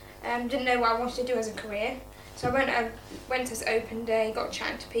Didn't know what I wanted to do as a career. So I went to this open day, got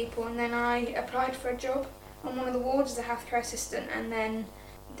chatting to people, and then I applied for a job on one of the wards as a healthcare assistant, and then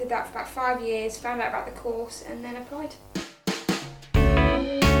did that for about 5 years, found out about the course, and then applied.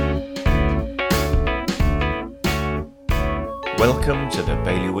 Welcome to the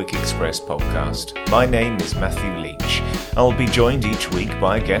Bailiwick Express podcast. My name is Matthew Leach. I'll be joined each week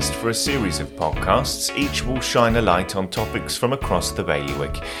by a guest for a series of podcasts. Each will shine a light on topics from across the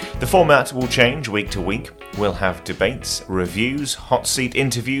Bailiwick. The format will change week to week. We'll have debates, reviews, hot seat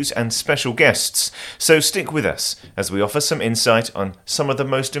interviews and special guests. So stick with us as we offer some insight on some of the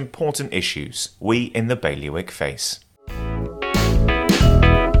most important issues we in the Bailiwick face.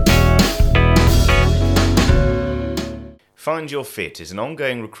 Find Your Fit is an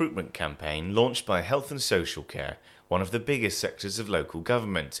ongoing recruitment campaign launched by Health and Social Care, one of the biggest sectors of local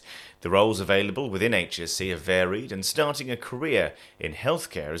government. The roles available within HSC are varied, and starting a career in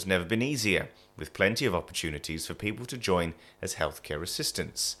healthcare has never been easier, with plenty of opportunities for people to join as healthcare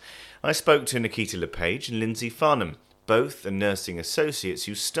assistants. I spoke to Nikita LePage and Lindsay Farnham, both the nursing associates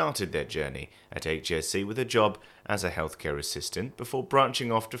who started their journey at HSC with a job as a healthcare assistant before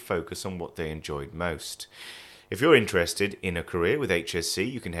branching off to focus on what they enjoyed most. If you're interested in a career with HSC,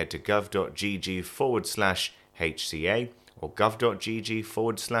 you can head to gov.gg/HCA or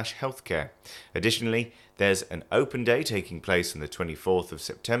gov.gg/healthcare. Additionally, there's an open day taking place on the 24th of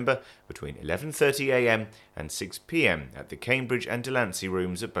September between 11:30am and 6pm at the Cambridge and Delancey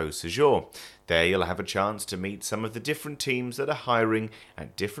rooms at Beausejour. There you'll have a chance to meet some of the different teams that are hiring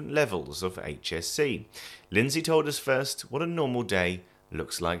at different levels of HSC. Lindsay told us first what a normal day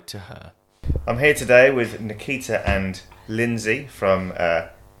looks like to her. I'm here today with Nikita and Lindsay from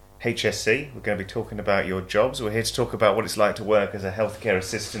HSC. We're going to be talking about your jobs. We're here to talk about what it's like to work as a healthcare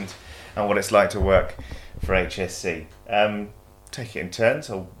assistant and what it's like to work for HSC. Take it in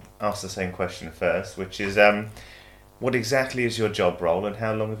turns. I'll ask the same question first, which is what exactly is your job role and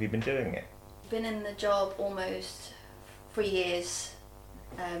how long have you been doing it? Been in the job almost 3 years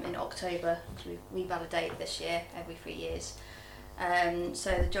in October. We validate this year every 3 years.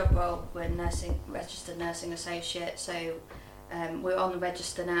 So the job role, we're registered nursing associate, so we're on the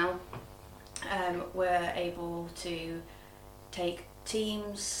register now. We're able to take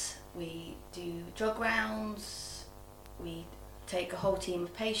teams, we do drug rounds, we take a whole team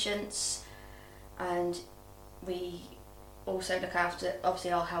of patients, and we also look after,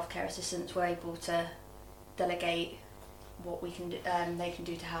 obviously our healthcare assistants, we're able to delegate what we can do, they can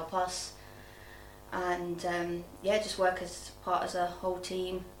do to help us. And just work as a whole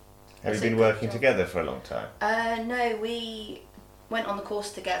team. Have you been working together for a long time? No, we went on the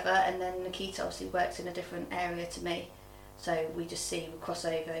course together, and then Nikita obviously works in a different area to me, so we cross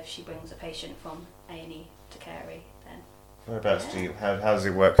over if she brings a patient from A&E to Carey. Then whereabouts do you? How does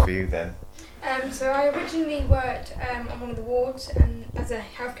it work for you then? So I originally worked on one of the wards and as a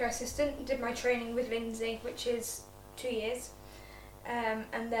healthcare assistant. Did my training with Lindsay, which is 2 years.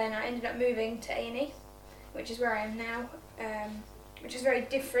 And then I ended up moving to A&E, which is where I am now, which is very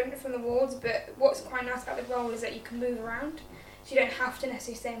different from the wards, but what's quite nice about the role is that you can move around, so you don't have to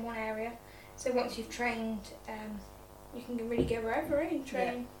necessarily stay in one area. So once you've trained, you can really go wherever and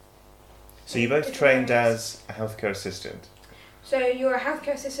train. Yeah. So you both trained as a healthcare assistant? So you're a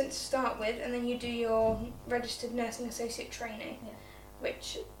healthcare assistant to start with, and then you do your registered nursing associate training,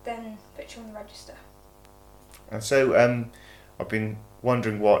 which then puts you on the register. And so I've been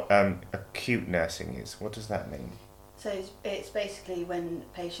wondering what acute nursing is. What does that mean? So it's basically when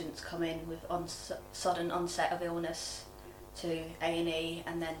patients come in with sudden onset of illness to A&E,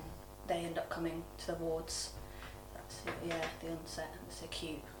 and then they end up coming to the wards. That's the onset. It's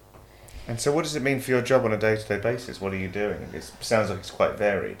acute. And so what does it mean for your job on a day-to-day basis? What are you doing? It sounds like it's quite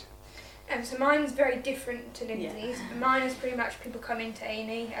varied. So mine's very different to Lindsay's. Yeah. Mine is pretty much people come into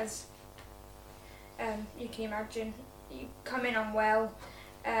A&E as you can imagine. You come in unwell.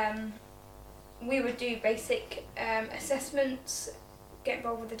 We would do basic assessments, get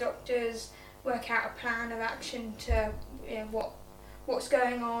involved with the doctors, work out a plan of action to what's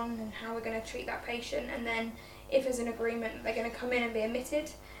going on and how we're going to treat that patient, and then if there's an agreement that they're going to come in and be admitted,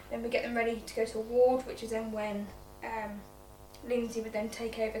 then we get them ready to go to a ward, which is then when Lindsay would then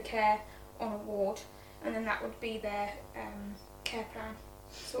take over care on a ward, and then that would be their care plan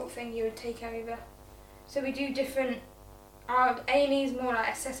sort of thing you would take over. So we do different. Our A&E is more like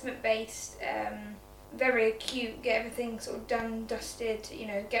assessment based, very acute, get everything sort of done, dusted,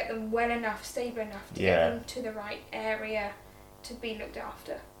 get them well enough, stable enough to get them to the right area to be looked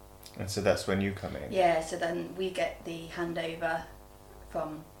after. And so that's when you come in? Yeah, so then we get the handover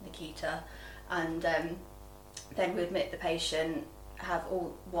from Nikita, and then we admit the patient, have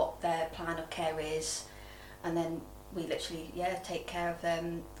all what their plan of care is, and then we literally take care of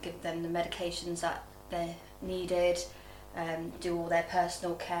them, give them the medications that they're needed, do all their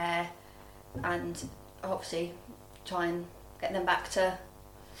personal care, and obviously try and get them back to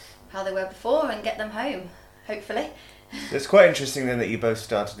how they were before and get them home, hopefully. It's quite interesting then that you both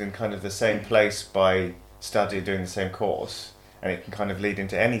started in kind of the same place by doing the same course, and it can kind of lead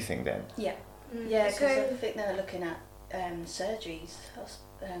into anything then. Yeah, because I think they're looking at surgeries,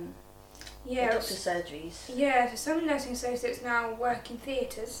 doctor surgeries. Yeah, so some nursing associates now work in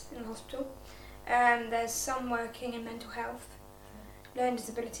theatres in the hospital. There's some working in mental health, learning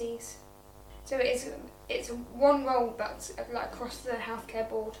disabilities. So it's one role that's like across the healthcare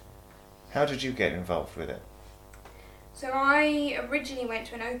board. How did you get involved with it? So I originally went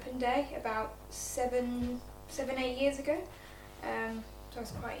to an open day about 8 years ago. So I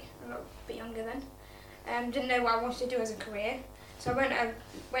was quite a little bit younger then. Didn't know what I wanted to do as a career. So I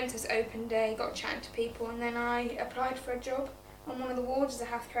went to this open day, got chatting to people, and then I applied for a job on one of the wards as a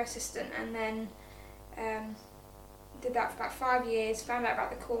healthcare assistant, and then did that for about 5 years, found out about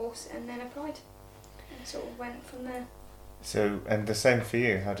the course, and then applied. And sort of went from there. So, and the same for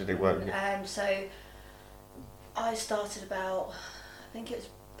you, how did it work? So I started I think it was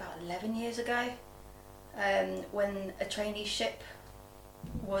about 11 years ago, when a traineeship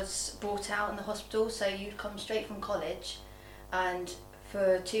was brought out in the hospital. So you'd come straight from college, and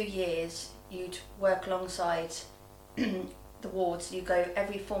for 2 years you'd work alongside the wards. You go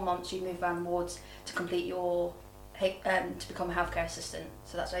every 4 months, you move around wards to complete your to become a healthcare assistant.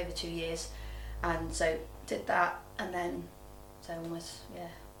 So that's over 2 years, and so did that, and then so almost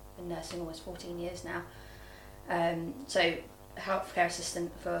been nursing almost 14 years now. So healthcare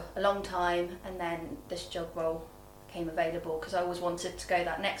assistant for a long time, and then this job role came available because I always wanted to go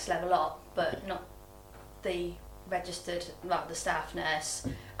that next level up, but not the the staff nurse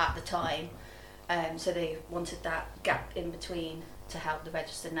at the time. So they wanted that gap in between to help the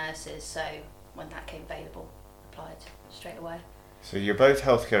registered nurses. So when that came available, applied straight away. So you're both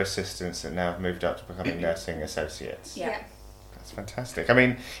healthcare assistants that now have moved up to becoming nursing associates. Yeah. That's fantastic. I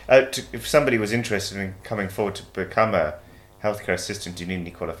mean, if somebody was interested in coming forward to become a healthcare assistant, do you need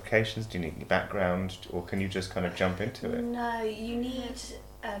any qualifications? Do you need any background? Or can you just kind of jump into it? No, you need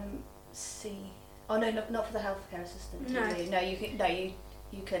Oh no, not for the healthcare assistant. No. Do you? No,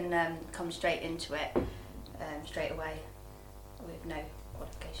 you can come straight into it straight away with no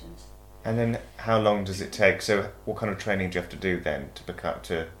qualifications. And then how long does it take? So what kind of training do you have to do then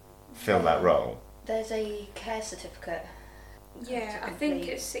to fill that role? There's a care certificate. Yeah, I think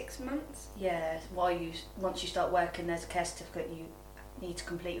it's 6 months. Yeah, once you start working, there's a care certificate you need to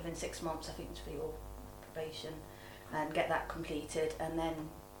complete within 6 months. I think it's for your probation, and get that completed, and then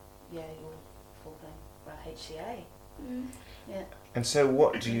you're full HCA. Yeah. And so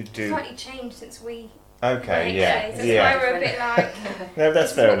what do you do? Slightly changed since we. Okay, yeah, That's why we're a bit like. No,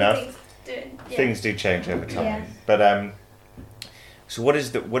 that's fair enough. Yeah. Things do change over time. Yeah. But so what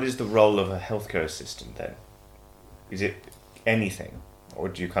is the role of a healthcare assistant then? Is it anything, or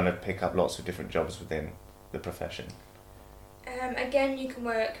do you kind of pick up lots of different jobs within the profession? Again, you can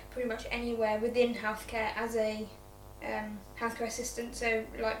work pretty much anywhere within healthcare as a healthcare assistant. So,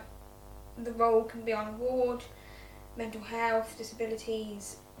 like, the role can be on a ward, mental health,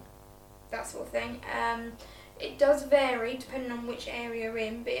 disabilities, that sort of thing. It does vary depending on which area you're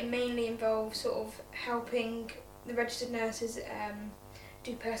in, but it mainly involves sort of helping the registered nurses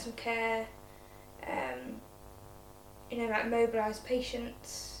do personal care, like mobilise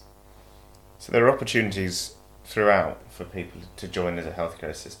patients. So there are opportunities throughout for people to join as a healthcare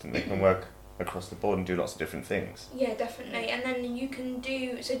assistant. They can work across the board and do lots of different things. Yeah, definitely. And then you can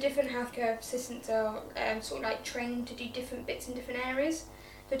do, so different healthcare assistants are sort of like trained to do different bits in different areas.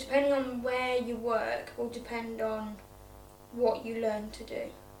 So depending on where you work will depend on what you learn to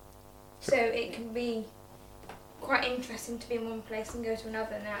do. So it can be quite interesting to be in one place and go to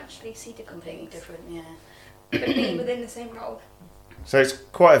another and actually see different Completely things. different, yeah. But be within the same role. So it's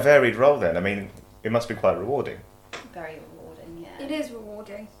quite a varied role then. I mean, it must be quite rewarding. Very rewarding, yeah. It is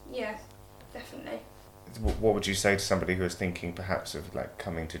rewarding, yeah, definitely. What would you say to somebody who is thinking perhaps of like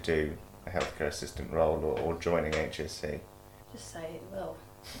coming to do a healthcare assistant role or joining HSC? Just say, well,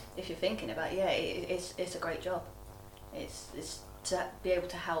 if you're thinking about it, it's a great job. It's to be able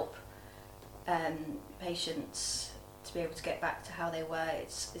to help patients to be able to get back to how they were.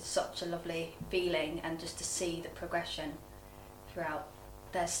 It's such a lovely feeling, and just to see the progression throughout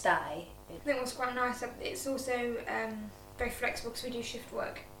their stay. I think what's quite nice, it's also very flexible because we do shift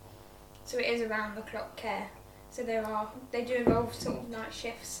work. So it is around the clock care. So they do involve sort of night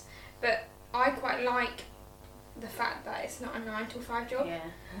shifts. But I quite like the fact that it's not a 9 to 5 job. Yeah.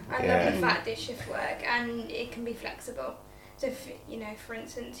 I Yeah. love the fact it's shift work and it can be flexible. So if, for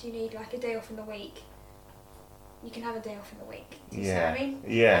instance, you need like a day off in the week, you can have a day off in the week. Do you see what I mean?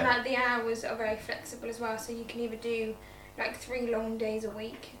 Yeah. And like the hours are very flexible as well, so you can either do like 3 long days a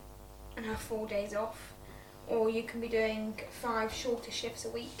week and have 4 days off, or you can be doing 5 shorter shifts a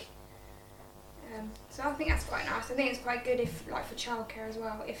week. So I think that's quite nice. I think it's quite good if, like, for childcare as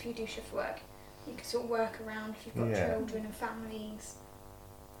well, if you do shift work, you can sort of work around if you've got Yeah. children and families.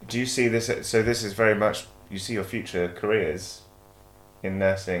 Do you see this? So this is very much, you see your future careers in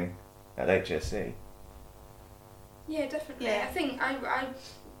nursing at HSC. Yeah, definitely. Yeah. I think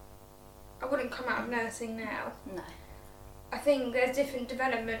I wouldn't come out of nursing now. No. I think there's different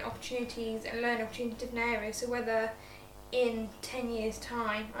development opportunities and learning opportunities in different areas. So whether in 10 years'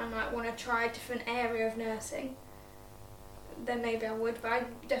 time I might want to try a different area of nursing, then maybe I would.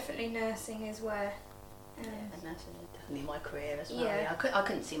 But definitely nursing is where. Yeah, and that's definitely my career as well. Yeah. I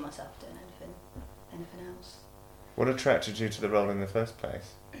couldn't see myself doing anything else. What attracted you to the role in the first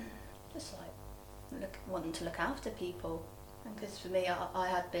place? Just like wanting to look after people. Because for me, I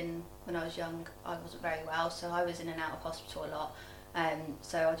had been, when I was young, I wasn't very well, so I was in and out of hospital a lot.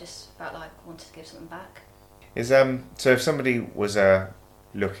 So I just felt like I wanted to give something back. So if somebody was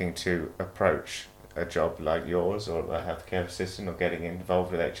looking to approach a job like yours, or a healthcare assistant, or getting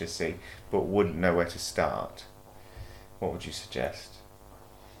involved with HSC, but wouldn't know where to start, what would you suggest?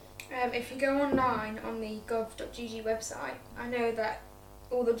 If you go online on the gov.gg website, I know that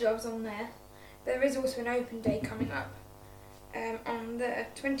all the jobs on there. There is also an open day coming up on the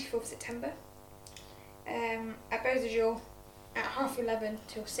 24th September at Beausejour at 11:30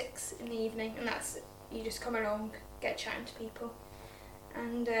 till 6 in the evening, and that's, you just come along, get chatting to people,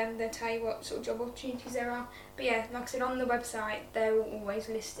 and they'll tell you what sort of job opportunities there are. But yeah, like I said, on the website they're always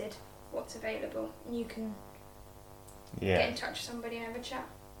listed what's available, and you can get in touch with somebody and have a chat.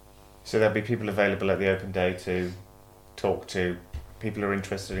 So there'll be people available at the open day to talk to people who are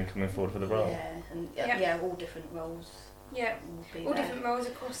interested in coming forward for the role. Yeah, and Yeah. all different roles. Yeah, Will be all there. different roles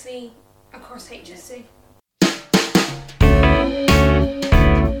across HSC.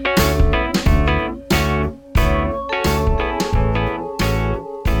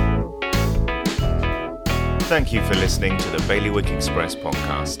 Thank you for listening to the Bailiwick Express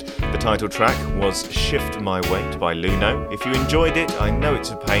podcast. The title track was Shift My Weight by Luno. If you enjoyed it, I know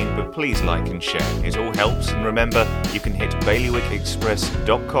it's a pain, but please like and share. It all helps, and remember, you can hit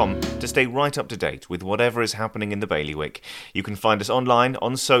bailiwickexpress.com to stay right up to date with whatever is happening in the Bailiwick. You can find us online,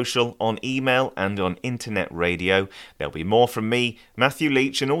 on social, on email, and on internet radio. There'll be more from me, Matthew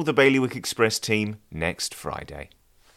Leach, and all the Bailiwick Express team next Friday.